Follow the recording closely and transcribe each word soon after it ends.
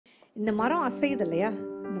இந்த மரம் அசையுது இல்லையா,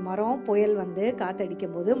 இந்த மரம் புயல் வந்து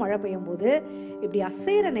காத்தடிக்கும் போது, மழை பெய்யும் போது இப்படி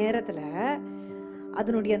அசைகிற நேரத்துல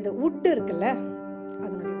அதனுடைய அந்த உட் இருக்குல்ல,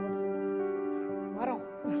 அதனுடைய மரம்,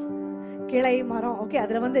 கிளை மரம், ஓகே,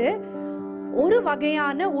 அதுல வந்து ஒரு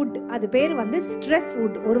வகையான உட், அது பேர் வந்து ஸ்ட்ரெஸ்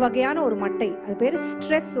உட், ஒரு வகையான ஒரு மட்டை, அது பேர்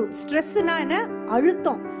ஸ்ட்ரெஸ் உட். ஸ்ட்ரெஸ்னா என்ன?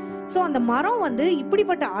 அழுத்தம். ஸோ அந்த மரம் வந்து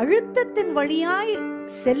இப்படிப்பட்ட அழுத்தத்தின் வழியாய்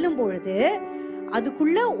செல்லும் பொழுது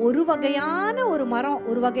அதுக்குள்ள ஒரு வகையான ஒரு மரம்,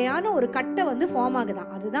 ஒரு வகையான ஒரு கட்டை வந்து ஃபார்ம் ஆகுதான்.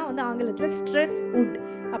 அதுதான் வந்து ஆங்கிலத்துல ஸ்ட்ரெஸ் உட்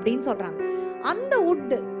அப்படின்னு சொல்றாங்க. அந்த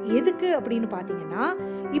உட் எதுக்கு அப்படின்னு பாத்தீங்கன்னா,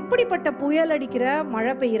 இப்படிப்பட்ட புயல் அடிக்கிற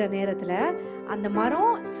மழை பெய்யற நேரத்துல அந்த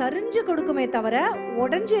மரம் சரிஞ்சு கொடுக்குமே தவிர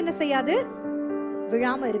உடைஞ்சு என்ன செய்யாது,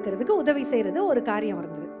 விழாம இருக்கிறதுக்கு உதவி செய்யறது ஒரு காரியம்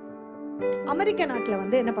இருந்தது. அமெரிக்க நாட்டுல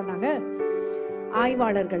வந்து என்ன பண்ணாங்க,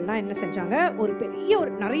 ஆய்வாளர்கள்லாம் என்ன செஞ்சாங்க, ஒரு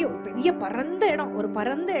பெரிய பரந்த இடம், ஒரு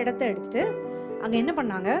பரந்த இடத்தை எடுத்துட்டு அங்க என்ன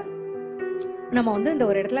பண்ணாங்க, நம்ம வந்து இந்த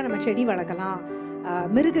ஒரு இடத்துல நம்ம செடி வளர்க்கலாம்,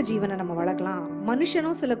 மிருக ஜீவனை நம்ம வளர்க்கலாம்,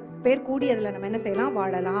 மனுஷனும் சில பேர் கூடி அதுல நம்ம என்ன செய்யலாம்,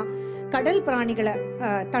 வாழலாம், கடல் பிராணிகளை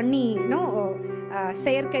தண்ணினும்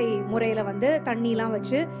செயற்கை முறையில வந்து தண்ணிலாம்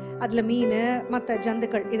வச்சு அதுல மீன் மற்ற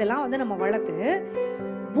ஜந்துக்கள் இதெல்லாம் வந்து நம்ம வளர்த்து,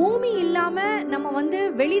 பூமி இல்லாம நம்ம வந்து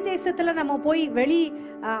வெளி தேசத்துல நம்ம போய் வெளி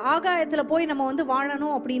ஆகாயத்துல போய் நம்ம வந்து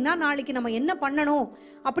வாழணும் அப்படின்னா நாளைக்கு நம்ம என்ன பண்ணணும்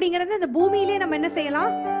அப்படிங்கறது இந்த பூமியிலே நம்ம என்ன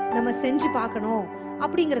செய்யலாம், நம்ம செஞ்சு பார்க்கணும்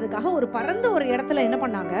அப்படிங்கிறதுக்காக ஒரு பரந்த ஒரு இடத்துல என்ன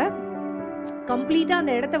பண்ணாங்க, கம்ப்ளீட்டா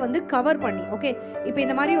அந்த இடத்த வந்து கவர் பண்ணி, ஓகே, இப்போ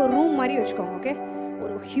இந்த மாதிரி ஒரு ரூம் மாதிரி வச்சுக்கோங்க, ஓகே,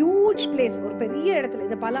 ஒரு ஹியூஜ் பிளேஸ், ஒரு பெரிய இடத்துல,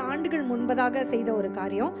 இது பல ஆண்டுகள் முன்பதாக செய்த ஒரு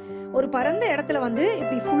காரியம், ஒரு பரந்த இடத்துல வந்து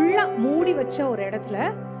இப்படி ஃபுல்லா மூடி வச்ச ஒரு இடத்துல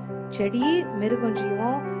செடி, மிருக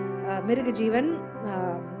ஜீவன்,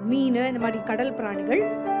 மீன், இந்த மாதிரி கடல் பிராணிகள்,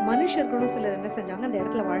 மனுஷர்களும் சிலர் என்ன செஞ்சாங்க, அந்த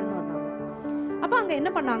இடத்துல வாழ்ந்து வந்தாங்க. அப்ப அங்க என்ன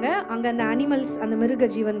பண்ணாங்க, அங்க அந்த அனிமல்ஸ், அந்த மிருக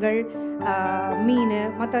ஜீவன்கள், மீன்,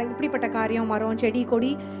 மற்ற இப்படிப்பட்ட காரியம், மரம், செடி,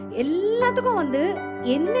 கொடி எல்லாத்துக்கும் வந்து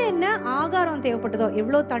என்ன ஆகாரம் தேவைப்பட்டதோ,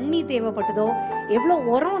 எவ்வளோ தண்ணி தேவைப்பட்டதோ, எவ்வளோ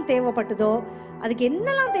உரம் தேவைப்பட்டதோ, அதுக்கு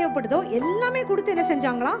என்னெல்லாம் தேவைப்பட்டதோ எல்லாமே கொடுத்து என்ன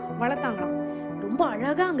செஞ்சாங்களாம், வளர்த்தாங்களாம். ரொம்ப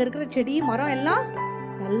அழகா அங்க இருக்கிற செடி மரம் எல்லாம்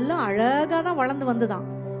நல்லா அழகா தான் வளர்ந்து வந்துதான்.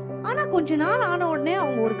 ஆனா கொஞ்ச நாள் ஆன உடனே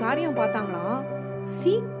அவங்க ஒரு காரியம் பார்த்தாங்களாம்,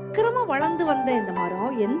 சீக்கிரமா வளர்ந்து வந்த இந்த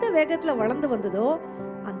மரம் எந்த வேகத்துல வளர்ந்து வந்ததோ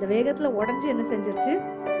அந்த வேகத்துல உடஞ்சு என்ன செஞ்சிருச்சு,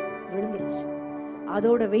 விழுந்துருச்சு.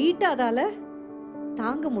 அதோட வெயிட் அதால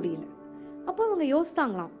தாங்க முடியல. அப்ப அவங்க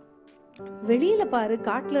யோசித்தாங்களாம், வெளியில பாரு,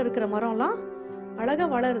 காட்டுல இருக்கிற மரம்லாம் அழகா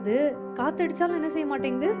வளருது, காத்தடிச்சாலும் என்ன செய்ய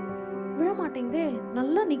மாட்டேங்குது, விழ மாட்டேங்குதே,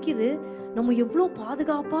 நல்லா நிக்குது, நம்ம எவ்வளவு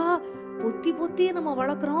பாதுகாப்பா பொத்தி நம்ம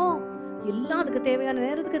வளர்க்குறோம், எல்லாம் அதுக்கு தேவையான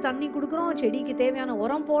நேரத்துக்கு தண்ணி கொடுக்குறோம், செடிக்கு தேவையான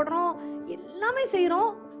உரம் போடுறோம், எல்லாமே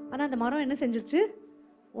செய்யறோம், ஆனா அந்த மரம் என்ன செஞ்சிருச்சு,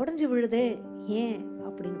 உடஞ்சு விழுதே, ஏன்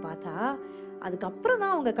அப்படின்னு பார்த்தா அதுக்கப்புறம்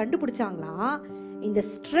தான் அவங்க கண்டுபிடிச்சாங்களாம், இந்த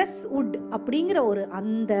ஸ்ட்ரெஸ் உட் அப்படிங்கிற ஒரு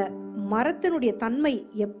அந்த மரத்தினுடைய தன்மை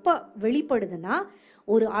எப்ப வெளிப்படுதுன்னா,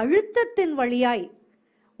 ஒரு அழுத்தத்தின் வழியாய்,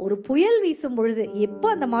 ஒரு புயல் வீசும் பொழுது எப்ப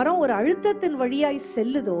அந்த மரம் ஒரு அழுத்தத்தின் வழியாய்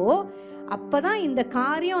செல்லுதோ அப்பதான் இந்த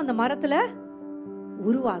காரியம் அந்த மரத்துல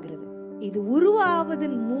உருவாகிறது. இது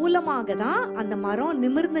உருவாவதன் மூலமாக தான் அந்த மரம்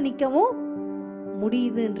நிமிர்ந்து நிக்கவும்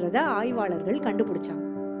முடியுதுன்றத ஆய்வாளர்கள் கண்டுபிடிச்சாங்க.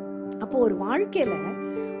 அப்போ ஒரு வாழ்க்கையில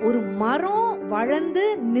ஒரு மரம் வளர்ந்து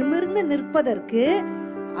நிமிர்ந்து நிற்பதற்கு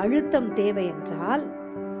அழுத்தம் தேவை என்றால்,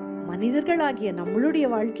 மனிதர்களாகிய நம்மளுடைய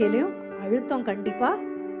வாழ்க்கையிலும் அழுத்தம் கண்டிப்பா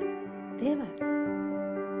தேவை.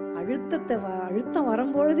 அழுத்தம்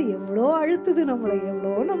வரும்பொழுது எவ்வளோ அழுத்துது நம்மளை,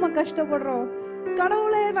 எவ்வளோ நம்ம கஷ்டப்படுறோம்.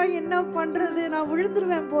 கடவுளே நான் என்ன பண்றது, நான்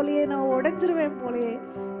விழுந்துருவேன் போலையே, நான் உடைஞ்சிருவேன் போலையே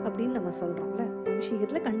அப்படின்னு நம்ம சொல்றோம்ல,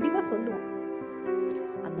 மனுஷீகத்துல கண்டிப்பா சொல்லுவோம்.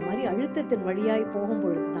 அந்த மாதிரி அழுத்தத்தின் வழியாய் போகும்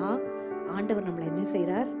பொழுதுதான் ஆண்டவர் நம்மளை என்ன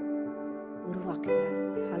செய்யறார், உருவாக்குகிறார்.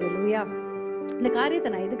 ஹல்லேலூயா. இந்த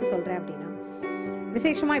காரியத்தை நான் எதுக்கு சொல்றேன் அப்படின்னா,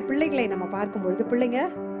 விசேஷமா பிள்ளைகளை நம்ம பார்க்கும் பொழுது பிள்ளைங்க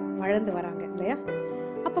வளர்ந்து வராங்க இல்லையா,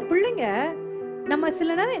 அப்ப பிள்ளைங்க நம்ம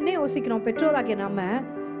சில நேரம் என்ன யோசிக்கிறோம், பெற்றோராகிய நாம,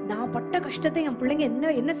 நான் பட்ட கஷ்டத்தை என் பிள்ளைங்க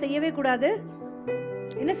என்ன செய்யவே கூடாது,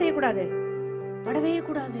 என்ன செய்யக்கூடாது, படவே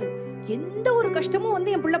கூடாது, எந்த ஒரு கஷ்டமும்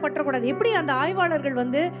வந்து என் பிள்ளை பற்றக்கூடாது. எப்படி அந்த ஆய்வாளர்கள்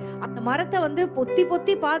வந்து அந்த மரத்தை வந்து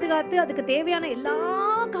பொத்தி பாதுகாத்து அதுக்கு தேவையான எல்லா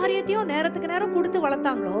காரியத்தையும் நேரத்துக்கு நேரம் கொடுத்து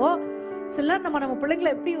வளர்த்தாங்களோ, சிலர் நம்ம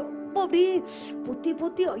பிள்ளைங்களை எப்படி அப்படி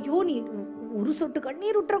பொத்தி ஐயோ நீ ஒரு சொட்டு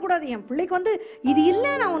கண்ணீர் விட்டுறக்கூடாது, என் பிள்ளைக்கு வந்து இது இல்ல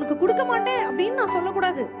நான் உனக்கு கொடுக்க மாட்டேன் அப்படின்னு நான்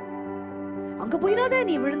சொல்லக்கூடாது, அங்க போயிடாத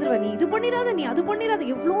நீ விழுந்துருவ, நீ இது பண்ணிடாத, நீ அது பண்ணிடாத,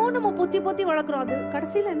 எவ்வளோ நம்ம பொத்தி வளர்க்குறோம். அது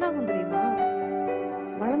கடைசியில என்ன ஆகும் தெரியுமா,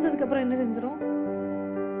 வளர்ந்ததுக்கு அப்புறம் என்ன செஞ்சிடும்.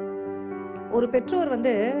 ஒரு பெற்றோர்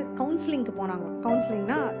வந்து கவுன்சிலிங்க்கு போனாங்க.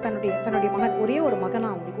 கவுன்சிலிங்னா தன்னுடைய மகன், ஒரே ஒரு மகனா,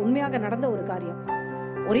 அவங்களுக்கு உண்மையாக நடந்த ஒரு காரியம்,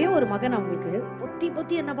 ஒரே ஒரு மகன் அவங்களுக்கு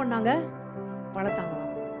பொத்தி என்ன பண்ணாங்க, வளர்த்தாங்களாம்.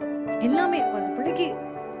 எல்லாமே அந்த பிள்ளைக்கு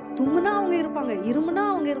தும்முனா அவங்க இருப்பாங்க, இருமுனா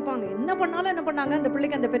அவங்க இருப்பாங்க, என்ன பண்ணாலும் என்ன பண்ணாங்க, அந்த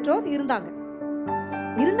பிள்ளைக்கு அந்த பெற்றோர்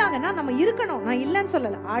இருந்தாங்கன்னா நம்ம இருக்கணும், நான் இல்லைன்னு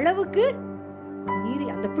சொல்லல, அளவுக்கு மீறி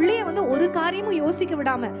அந்த பிள்ளைய வந்து ஒரு காரியமும் யோசிக்க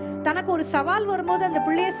விடாம, தனக்கு ஒரு சவால் வரும்போது அந்த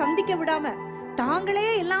பிள்ளைய சந்திக்க விடாம, தாங்களே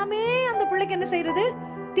எல்லாமே அந்த பிள்ளைக்கு என்ன செய்யறது,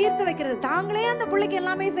 தீர்த்து வைக்கிறது, தாங்களே அந்த பிள்ளைக்கு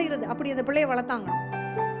எல்லாமே செய்யறது, அப்படி அந்த பிள்ளைய வளர்த்தாங்க.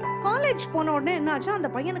 காலேஜ் போன உடனே என்ன ஆச்சா,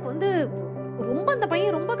 அந்த பையனுக்கு வந்து அந்த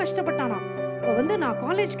பையன் ரொம்ப கஷ்டப்பட்டானா. வந்து நான்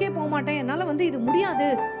காலேஜ்க்கே போக மாட்டேன், என்னால வந்து இது முடியாது,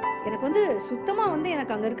 எனக்கு வந்து சுத்தமா வந்து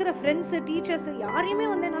எனக்கு அங்க இருக்கிற ஃப்ரெண்ட்ஸ் டீச்சர்ஸ் யாரையுமே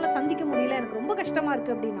வந்து என்னால சந்திக்க முடியல, எனக்கு ரொம்ப கஷ்டமா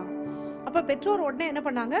இருக்கு அப்படின்னா. அப்ப பெற்றோர் உடனே என்ன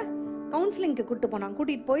பண்ணாங்க, கவுன்சிலிங்க்கு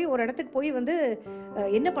கூட்டிட்டு போய் ஒரு இடத்துக்கு போய் வந்து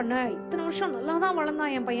என்ன பண்ண, இத்தனை வருஷம் நல்லா தான்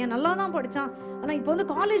வளர்ந்தான் என் பையன், நல்லா தான் படிச்சான், ஆனா இப்போ வந்து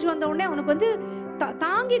காலேஜ் வந்த உடனே அவனுக்கு வந்து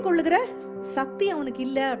தாங்கி கொள்ளுகிற சக்தி அவனுக்கு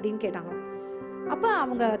இல்லை அப்படின்னு கேட்டாங்க. அப்ப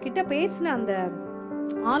அவங்க கிட்ட பேசின அந்த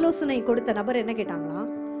ஆலோசனை கொடுத்த நபர் என்ன கேட்டாங்களா,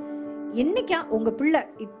 என்னைக்கா உங்க பிள்ளை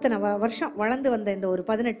இத்தனை வருஷம் வளர்ந்து வந்த இந்த ஒரு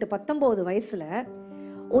 18-19 வயசுல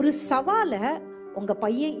ஒரு சவாலை உங்க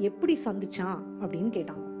பையன் எப்படி சந்திச்சான் அப்படின்னு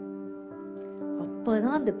கேட்டாங்க.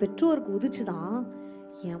 அப்பதான் அந்த பெற்றோருக்கு உதிச்சுதான்,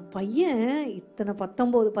 என் பையன் இத்தனை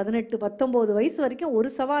 18-19 வயசு வரைக்கும்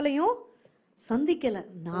ஒரு சவாலையும் சந்திக்கல,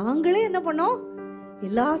 நாங்களே என்ன பண்ணோம்,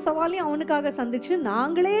 எல்லா சவாலையும் அவனுக்காக சந்திச்சு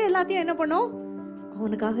நாங்களே எல்லாத்தையும் என்ன பண்ணோம்,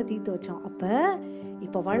 அவனுக்காக தீர்த்து வச்சோம். அப்ப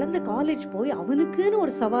இப்ப வளர்ந்து காலேஜ் போய் அவனுக்குன்னு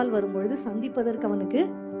ஒரு சவால் வரும்பொழுது சந்திப்பதற்கு அவனுக்கு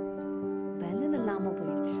பலன் இல்லாம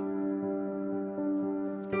போயிடுச்சு.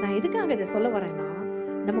 நான் எதுக்காக இதை சொல்ல வரேன்னா,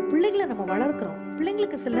 நம்ம பிள்ளைகளை நம்ம வளர்க்கிறோம்,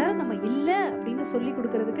 பிள்ளைங்களுக்கு சில நம்ம இல்ல அப்படின்னு சொல்லி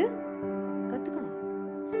கொடுக்கறதுக்கு கத்துக்கணும்.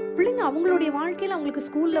 பிள்ளைங்க அவங்களுடைய வாழ்க்கையில அவங்களுக்கு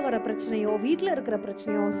ஸ்கூல்ல வர பிரச்சனையோ, வீட்டுல இருக்கிற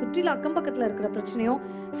பிரச்சனையோ, சுற்றில அக்கம் பக்கத்துல இருக்கிற பிரச்சனையோ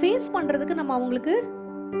ஃபேஸ் பண்றதுக்கு நம்ம அவங்களுக்கு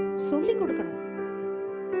சொல்லி கொடுக்கணும்.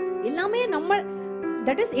 எல்லாமே நம்ம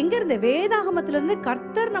தட் இஸ் எங்க இருந்து, வேதாகமத்துல இருந்து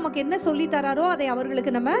கர்த்தர் நமக்கு என்ன சொல்லி தராரோ அதை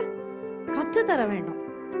அவர்களுக்கு நம்ம கற்றுத்தர வேண்டும்.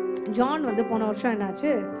 ஜான் வந்து போன வருஷம்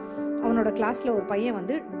என்னாச்சு, அவனோட கிளாஸ்ல ஒரு பையன்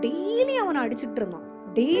வந்து டெய்லி அவனை அடிச்சுட்டு இருந்தான்,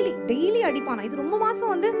 டெய்லி அடிப்பானா. இது ரொம்ப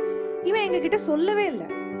மாசம் வந்து இவன் எங்க கிட்ட சொல்லவே இல்லை.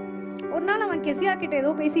 ஒரு நாள் அவன் கெசியா கிட்ட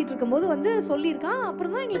ஏதோ பேசிட்டு இருக்கும் போது வந்து சொல்லியிருக்கான்,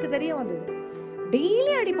 அப்புறம் தான் எங்களுக்கு தெரிய வந்தது,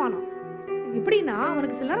 டெய்லி அடிப்பானா. எப்படின்னா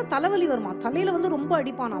அவனுக்கு சில நேரம் தலைவலி வருமா, தலையில வந்து ரொம்ப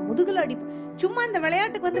அடிப்பானா, முதுகுல அடிப்பான். சும்மா இந்த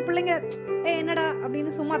விளையாட்டுக்கு வந்து பிள்ளைங்க என்னடா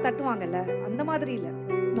அப்படின்னு சும்மா தட்டுவாங்கல்ல, அந்த மாதிரி இல்ல,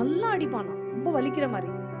 நல்லா அடிப்பானா, ரொம்ப வலிக்கிற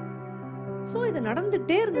மாதிரி. சோ இது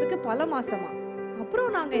நடந்துட்டே இருந்திருக்கு பல மாசமா.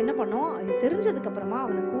 அப்புறம் நாங்க என்ன பண்ணோம், இது தெரிஞ்சதுக்கு அப்புறமா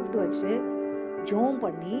அவனை கூப்பிட்டு வச்சு ஜோம்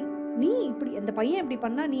பண்ணி, நீ இப்படி அந்த பையன் இப்படி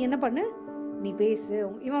பண்ணா நீ என்ன பண்ணு, நீ பேசு.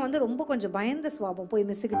 இவன் வந்து ரொம்ப கொஞ்சம் பயந்த சுவாபம், போய்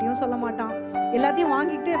மிஸ்ஸுக்கிட்டையும் சொல்ல மாட்டான், எல்லாத்தையும்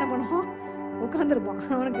வாங்கிட்டு என்ன பண்ணுவான், உட்காந்துருப்பான்.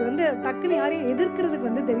 அவனுக்கு வந்து டக்குன்னு யாரையும் எதிர்க்கிறதுக்கு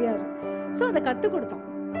வந்து தெரியாது. ஸோ அதை கற்றுக் கொடுத்தோம்,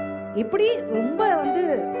 எப்படி ரொம்ப வந்து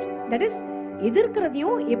தட் இஸ்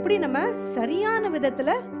எதிர்க்கிறதையும் எப்படி நம்ம சரியான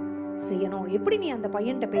விதத்துல செய்யணும், எப்படி நீ அந்த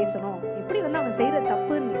பையன்கிட்ட பேசணும், எப்படி வந்து அவன் செய்யற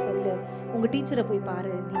தப்புன்னு நீ சொல்லு, உங்க டீச்சரை போய்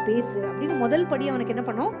பாரு, நீ பேசு அப்படின்னு முதல் படி அவனுக்கு என்ன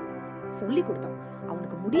பண்ணோம், சொல்லி கொடுத்தோம்.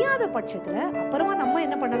 அவனுக்கு முடியாத பட்சத்துல அப்புறமா நம்ம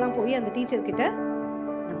என்ன பண்ணலாம், போய் அந்த டீச்சர் கிட்ட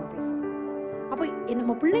நம்ம பேசணும். அப்ப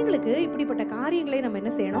நம்ம பிள்ளைங்களுக்கு இப்படிப்பட்ட காரியங்களை நம்ம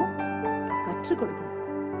என்ன செய்யணும், கற்றுக் கொடுக்கணும்.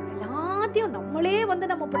 எல்லாத்தையும் நம்மளே வந்து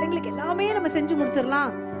நம்ம பிள்ளைங்களுக்கு எல்லாமே நம்ம செஞ்சு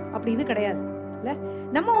முடிச்சிடலாம் அப்படின்னு கிடையாது இல்ல.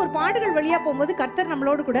 நம்ம ஒரு பாடுகள் வழியா போகும்போது கர்த்தர்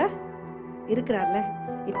நம்மளோடு கூட இருக்கிறார்ல.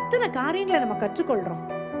 எத்தனை காரியங்களை நம்ம கற்றுக்கொள்றோம்,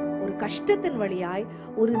 ஒரு கஷ்டத்தின் வழியாய்,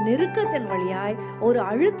 ஒரு நெருக்கத்தின் வழியாய், ஒரு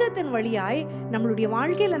அழுத்தத்தின் வழியாய் நம்மளுடைய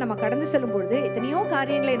வாழ்க்கையில நம்ம கடந்து செல்லும் பொழுது எத்தனையோ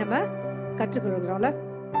காரியங்களை நம்ம கற்றுக்கொள்கிறோம்ல.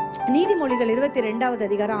 நீதிமொழிகள் 22வது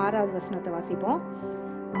அதிகாரம் 6வது வசனத்தை வாசிப்போம்.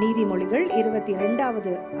 நீதிமொழிகள்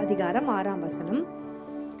 22வது அதிகாரம் 6ஆம் வசனம்.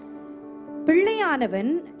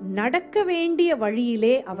 பிள்ளையானவன் நடக்க வேண்டிய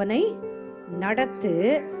வழியிலே அவனை நடத்து,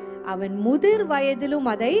 அவன் முதிர் வயதிலும்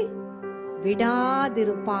அதை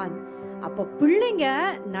விடாதிருப்பான். அப்ப பிள்ளைங்க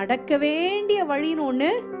நடக்க வேண்டிய வழின்னு ஒண்ணு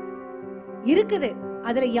இருக்குது,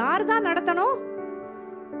 அதுல யார் தான் நடத்தணும்,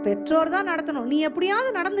 பெற்றோர் தான் நடத்தணும். நீ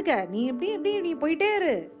எப்படியாவது நடந்துக்க, நீ எப்படி நீ போயிட்டே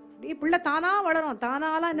இரு, பிள்ளை தானா வளரும்.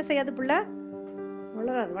 தானாலாம் என்ன செய்யாது, பிள்ளை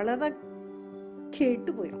வளராது, வளர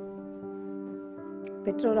கேட்டு போயிடும்.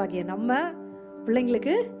 பெற்றோராகிய நம்ம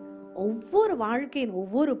பிள்ளைங்களுக்கு ஒவ்வொரு வாழ்க்கையின்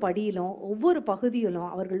ஒவ்வொரு படியிலும் ஒவ்வொரு பகுதியிலும்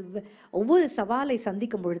அவர்கள் ஒவ்வொரு சவாலை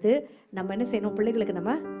சந்திக்கும் பொழுது நம்ம என்ன செய்யணும், பிள்ளைகளுக்கு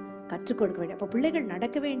நம்ம கற்றுக் கொடுக்க வேண்டிய. அப்ப பிள்ளைகள்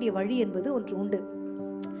நடக்க வேண்டிய வழி என்பது ஒன்று உண்டு.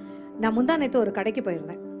 நான் முந்தா நேத்து ஒரு கடைக்கு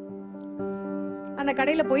போயிருந்தேன். அந்த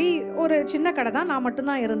கடையில போய், ஒரு சின்ன கடை தான், நான்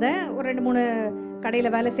மட்டும்தான் இருந்தேன். ஒரு 2-3 கடையில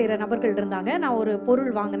வேலை செய்யற நபர்கள் இருந்தாங்க. நான் ஒரு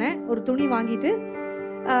பொருள் வாங்கினேன், ஒரு துணி வாங்கிட்டு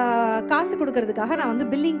காசு கொடுக்கறதுக்காக நான் வந்து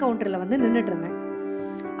பில்லிங் கவுண்டர்ல வந்து நின்றுட்டு இருந்தேன்.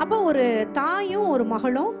 அப்போ ஒரு தாயும் ஒரு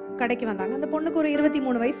மகளும் கடைக்கு வந்தாங்க. அந்த பொண்ணுக்கு ஒரு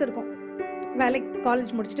 23 வயசு இருக்கும், வேலைக்கு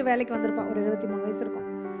காலேஜ் முடிச்சுட்டு வேலைக்கு வந்திருப்பா, ஒரு 23 வயசு இருக்கும்.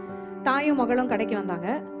 தாயும் மகளும் கடைக்கு வந்தாங்க.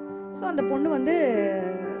 ஸோ அந்த பொண்ணு வந்து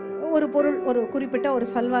ஒரு பொருள், ஒரு குறிப்பிட்ட ஒரு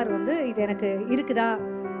சல்வார் வந்து இது எனக்கு இருக்குதா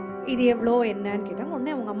இது எவ்வளோ என்னன்னு கேட்டாங்க.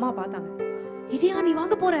 உடனே அவங்க அம்மா பார்த்தாங்க. இதையா நீ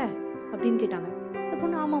வாங்க போற அப்படின்னு கேட்டாங்க. அந்த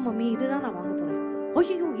பொண்ணு, ஆமா மம்மி இதுதான் நான் வாங்க போறேன்.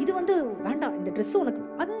 ஐயோ இது வந்து வேண்டாம், இந்த ட்ரெஸ் உனக்கு,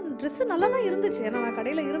 அது ட்ரெஸ் நல்லா தான் இருந்துச்சு, ஏன்னா நான்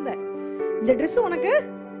கடையில இருந்தேன், இந்த ட்ரெஸ் உனக்கு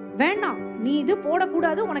வேண்டாம், நீ இது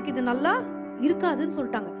போடக்கூடாது, உனக்கு இது நல்லா இருக்காதுன்னு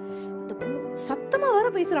சொல்லிட்டாங்க. அந்த பொண்ணு சத்தமா வேற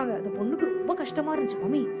பேசுறாங்க. அந்த பொண்ணுக்கு ரொம்ப கஷ்டமா இருந்துச்சு.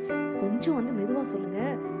 மம்மி கொஞ்சம் வந்து மெதுவா சொல்லுங்க,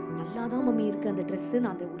 நல்லாதான் மம்மி இருக்கு அந்த ட்ரெஸ்,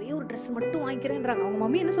 நான் அந்த ஒரே ஒரு ட்ரெஸ் மட்டும் வாங்கிக்கிறேன்றாங்க. அவங்க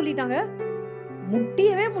மம்மி என்ன சொல்லிட்டாங்க,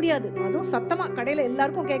 முடியவே முடியாது, அதுவும் சத்தமா கடையில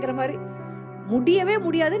எல்லாருக்கும் கேக்குற மாதிரி, முடியவே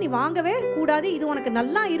முடியாது, நீ வாங்கவே கூடாது, இது உனக்கு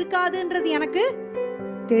நல்லா இருக்காதுன்றது எனக்கு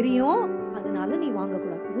தெரியும், அதனால நீ வாங்க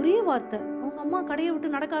கூடாது. ஒரே வார்த்தை. அவங்க அம்மா கடையை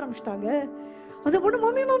விட்டு நடக்க ஆரம்பிச்சிட்டாங்க. அந்த பொண்ணு,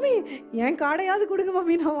 மம்மி மம்மி என் காடையாவது கொடுங்க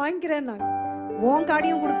மம்மி, நான் வாங்கிக்கிறேன், உன்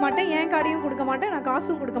காடையும் கொடுக்க மாட்டேன், என் காடையும் கொடுக்க மாட்டேன், நான்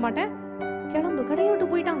காசும் கொடுக்க மாட்டேன், கிளம்பு, கடையை விட்டு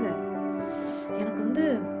போயிட்டாங்க. எனக்கு வந்து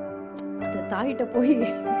அந்த தாயிட்ட போய்,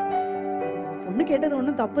 பொண்ணு கேட்டது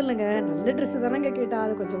ஒன்றும் தப்பு இல்லைங்க, நல்ல ட்ரெஸ் தானங்க கேட்டா,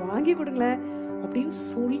 அதை கொஞ்சம் வாங்கி கொடுங்களேன் அப்படின்னு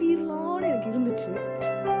சொல்லிடலான்னு எனக்கு இருந்துச்சு.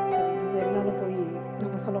 சரி நம்ம இருந்தாலும் போய்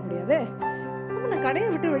நம்ம சொல்ல முடியாது. நான் கடையை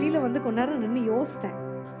விட்டு வெளியில வந்து கொஞ்ச நேரம் நின்று யோசித்தேன்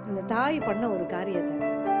அந்த தாய் பண்ண ஒரு காரியத்தை.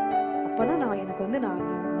 அப்பதான் எனக்கு வந்து நான்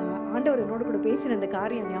ஆண்டவர் என்னோட கூட பேசின அந்த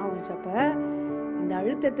காரியம் ஞாபகம் வச்சப்ப, இந்த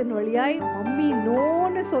அழுத்தத்தின் வழியாய் மம்மி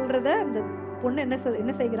நோன்னு சொல்றத அந்த பொண்ணு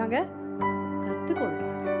என்ன செய்கிறாங்க, கத்துக்கொள்றாங்க.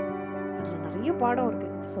 அதுல நிறைய பாடம் இருக்கு.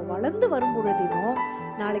 ஸோ வளர்ந்து வரும் பொழுதினும்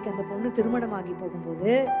நாளைக்கு அந்த பொண்ணு திருமணமாகி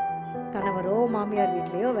போகும்போது கணவரோ மாமியார்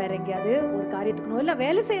வீட்லயோ வேற எங்கேயாவது ஒரு காரியத்துக்கணும், இல்ல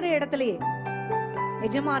வேலை செய்யற இடத்துலயே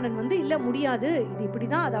எஜமானன் வந்து இல்ல முடியாது, இது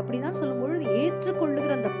இப்படிதான் அது அப்படிதான் சொல்லும் பொழுது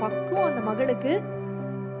ஏற்றுக்கொள்ளுகிற அந்த பக்குவம் அந்த மகளுக்கு,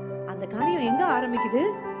 அந்த காரியம் எங்க ஆரம்பிக்குது,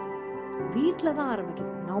 வீட்டுலதான் ஆரம்பிக்குது.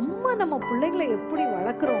 நம்ம பிள்ளைகளை எப்படி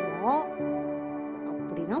வளர்க்குறோமோ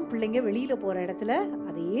அப்படிதான் பிள்ளைங்க வெளியில போற இடத்துல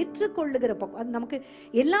அதை ஏற்றுக்கொள்ளுகிற பக்கம். அது நமக்கு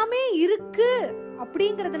எல்லாமே இருக்கு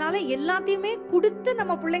அப்படிங்கறதுனால எல்லாத்தையுமே கொடுத்து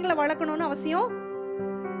நம்ம பிள்ளைங்களை வளர்க்கணும்னு அவசியம்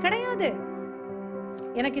கிடையாது.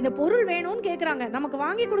 எனக்கு இந்த பொருள் வேணும்னு கேக்குறாங்க, நமக்கு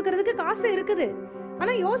வாங்கி கொடுக்கறதுக்கு காசு இருக்குது,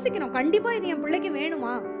 ஆனா யோசிக்கணும், கண்டிப்பா இது என் பிள்ளைக்கு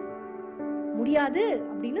வேணுமா, முடியாது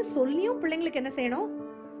அப்படின்னு சொல்லியும் பிள்ளைங்களுக்கு என்ன செய்யணும்,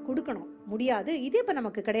 கொடுக்கணும். முடியாது, இது இப்ப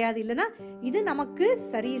நமக்கு கிடையாது, இல்லைன்னா இது நமக்கு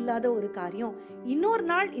சரியில்லாத ஒரு காரியம், இன்னொரு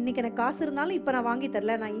நாள், இன்னைக்கு எனக்கு காசு இருந்தாலும் இப்ப நான் வாங்கி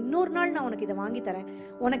தரல, நான் இன்னொரு நாள் நான் உனக்கு இதை வாங்கி தரேன்,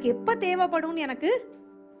 உனக்கு எப்ப தேவைப்படும் எனக்கு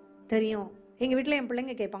தெரியும். எங்க வீட்டுல என்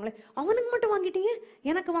பிள்ளைங்க கேட்பாங்களே, அவனுக்கு மட்டும் வாங்கிட்டீங்க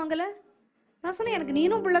எனக்கு வாங்கல. நான் சொன்னேன், எனக்கு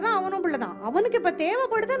நீனும் பிள்ளைதான் அவனும் பிள்ளைதான், அவனுக்கு இப்ப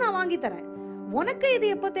தேவைப்படுத நான் வாங்கி தரேன், உனக்கு இது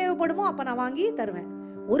எப்ப தேவைப்படுமோ அப்ப நான் வாங்கி தருவேன்.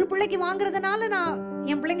 ஒரு பிள்ளைக்கு வாங்குறதுனால நான்,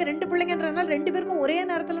 என் பிள்ளைங்க 2 பிள்ளைங்கன்றதுனால 2 பேருக்கும் ஒரே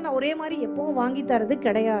நேரத்துல நான் ஒரே மாதிரி எப்பவும் வாங்கி தரது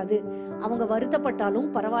கிடையாது. அவங்க வருத்தப்பட்டாலும்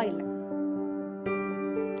பரவாயில்லை,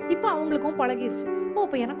 இப்ப அவங்களுக்கும் பழகிருச்சு. ஓ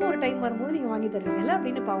இப்ப எனக்கும் ஒரு டைம் வரும்போது நீங்க வாங்கி தருவீங்கல்ல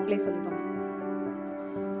அப்படின்னு இப்ப அவங்களே சொல்லிப்பாங்க.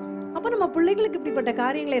 அப்ப நம்ம பிள்ளைங்களுக்கு இப்படிப்பட்ட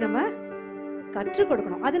காரியங்களை நம்ம கற்றுக்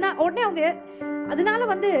கொடுக்கணும். உடனே அவங்க அதனால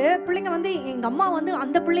வந்து பிள்ளைங்க வந்து எங்க அம்மா வந்து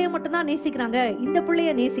அந்த பிள்ளைய மட்டும்தான் நேசிக்கிறாங்க, இந்த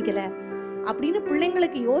பிள்ளைய நேசிக்கல அப்படின்னு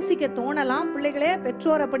பிள்ளைங்களுக்கு யோசிக்க தோணலாம். பிள்ளைகளே,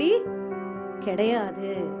 பெற்றோர் அப்படி கிடையாது,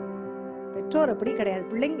 பெற்றோர் அப்படி கிடையாது.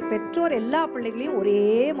 பெற்றோர் எல்லா பிள்ளைகளையும் ஒரே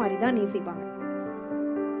மாதிரிதான் நேசிப்பாங்க.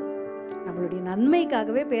 நம்மளுடைய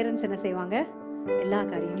நன்மைக்காகவே பேரண்ட்ஸ் என்ன செய்வாங்க, எல்லா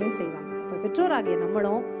காரியங்களையும் செய்வாங்க. அப்ப பெற்றோராகிய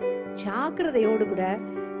நம்மளும் ஜாக்கிரதையோடு கூட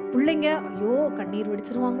பிள்ளைங்க ஐயோ கண்ணீர்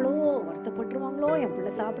வெடிச்சிருவாங்களோ, வருத்தப்பட்டுருவாங்களோ, என்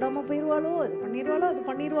பிள்ளை சாப்பிடாம போயிடுவாளோ, அது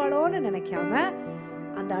பண்ணிடுவாளோன்னு நினைக்காம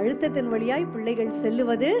அந்த அழுத்தத்தின் வழியாய் பிள்ளைகள்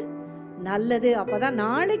செல்லுவது நல்லது. அப்பதான்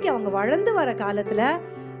நாளைக்கு அவங்க வளர்ந்து வர காலத்துல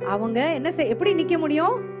அவங்க எப்படி நிக்க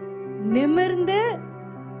முடியும், நிமிர்ந்து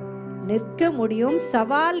நிற்க முடியும்,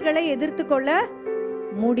 சவால்களை எதிர்த்து கொள்ள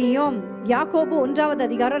முடியும். யாக்கோபு 1வது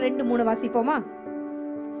அதிகாரம் 2-3 வாசிப்போமா?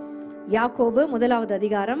 யாக்கோபு 1வது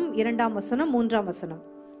அதிகாரம் 2ஆம் வசனம் 3ஆம் வசனம்.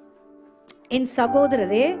 என்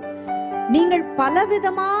சகோதரரே, நீங்கள்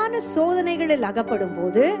பலவிதமான சோதனைகளில் அகப்படும்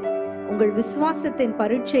போது உங்கள் விசுவாசத்தின்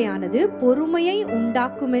பரீட்சையானது பொறுமையை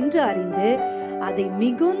உண்டாக்கும் என்று அறிந்து அதை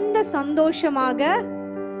மிகுந்த சந்தோஷமாக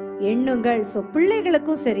எண்ணுங்கள்.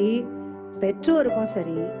 பிள்ளைகளுக்கும் சரி பெற்றோருக்கும்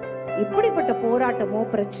சரி இப்படிப்பட்ட போராட்டமோ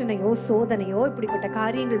பிரச்சனையோ சோதனையோ இப்படிப்பட்ட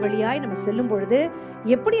காரியங்கள் வழியாய் நம்ம செல்லும் பொழுது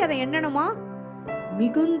எப்படி அதை எண்ணணுமா,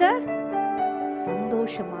 மிகுந்த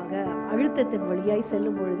சந்தோஷமாக. அழுத்தத்தின் வழியாய்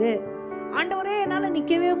செல்லும் பொழுது, ஆண்டவரே என்னால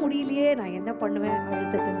நிக்கவே முடியலையே, நான் என்ன பண்ணுவேன்,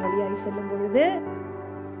 அழுத்தத்தின் வழியாய் செல்லும் பொழுது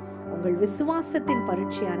உங்கள் விசுவாசத்தின்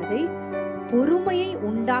பரீட்சையானதை பொறுமையை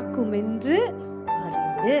உண்டாக்கும் என்று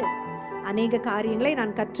அறிந்து, அநேக காரியங்களை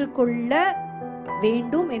நான் கற்றுக்கொள்ள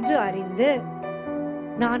வேண்டும் என்று அறிந்து,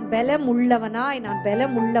 நான் பலம்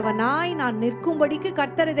உள்ளவனாய் நான் நிற்கும்படிக்கு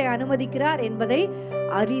கர்த்தர் இதை அனுமதிக்கிறார் என்பதை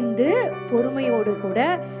அறிந்து பொறுமையோடு கூட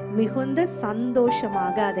மிகுந்த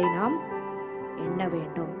சந்தோஷமாக அதை நாம் எண்ண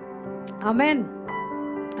வேண்டும். ஆமென்,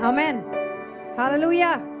 ஆமென்,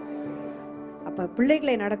 ஹல்லேலூயா. அப்ப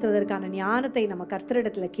பிள்ளைகளை நடத்துவதற்கான ஞானத்தை நம்ம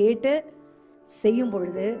கர்த்தரிடத்துல கேட்டு செய்யும்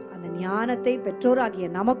பொழுது அந்த ஞானத்தை பெற்றோராகிய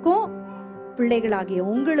நமக்கும் பிள்ளைகளாகிய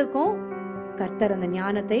உங்களுக்கும் கர்த்தர் அந்த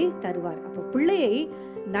ஞானத்தை தருவார். அப்ப பிள்ளையை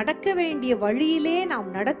நடக்க வேண்டிய வழியிலே நாம்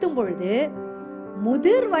நடத்தும் பொழுது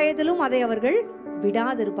முதிர் வயதிலும் அதை அவர்கள்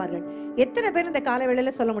விடாதிருப்பார்கள். எத்தனை பேர் இந்த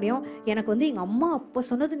காலவேளையில சொல்ல முடியும், எனக்கு வந்து எங்க அம்மா அப்பா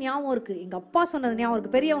சொன்னது ஞாபகம் இருக்கு, எங்க அப்பா சொன்னது ஞாபகம்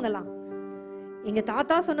இருக்கு, பெரியவங்க எல்லாம் எங்க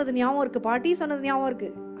தாத்தா சொன்னது ஞாபகம் இருக்கு, பாட்டி சொன்னது ஞாபகம் இருக்கு.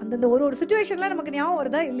 அந்தந்த ஒரு சிச்சுவேஷன்ல நமக்கு ஞாபகம்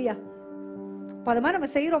வருதா இல்லையா? அப்ப அது மாதிரி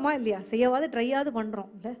நம்ம செய்யறோமா இல்லையா? செய்யவாது ட்ரையாவது பண்றோம்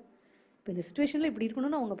இல்ல? இப்ப இந்த சிச்சுவேஷன்ல இப்படி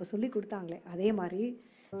இருக்கணும்னு அவங்க இப்ப சொல்லி கொடுத்தாங்களே, அதே மாதிரி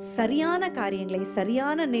சரியான காரியங்களை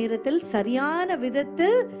சரியான நேரத்தில் சரியான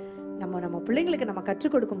விதத்தில் நம்ம பிள்ளைங்களுக்கு நம்ம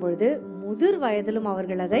கற்றுக் கொடுக்கும் பொழுது முதிர் வயதிலும்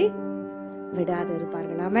அவர்கள் அதை விடாது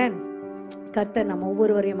இருப்பார்கள். ஆமென். கர்த்தர் நம்ம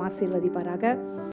ஒவ்வொருவரையும் ஆசீர்வதிப்பாராக.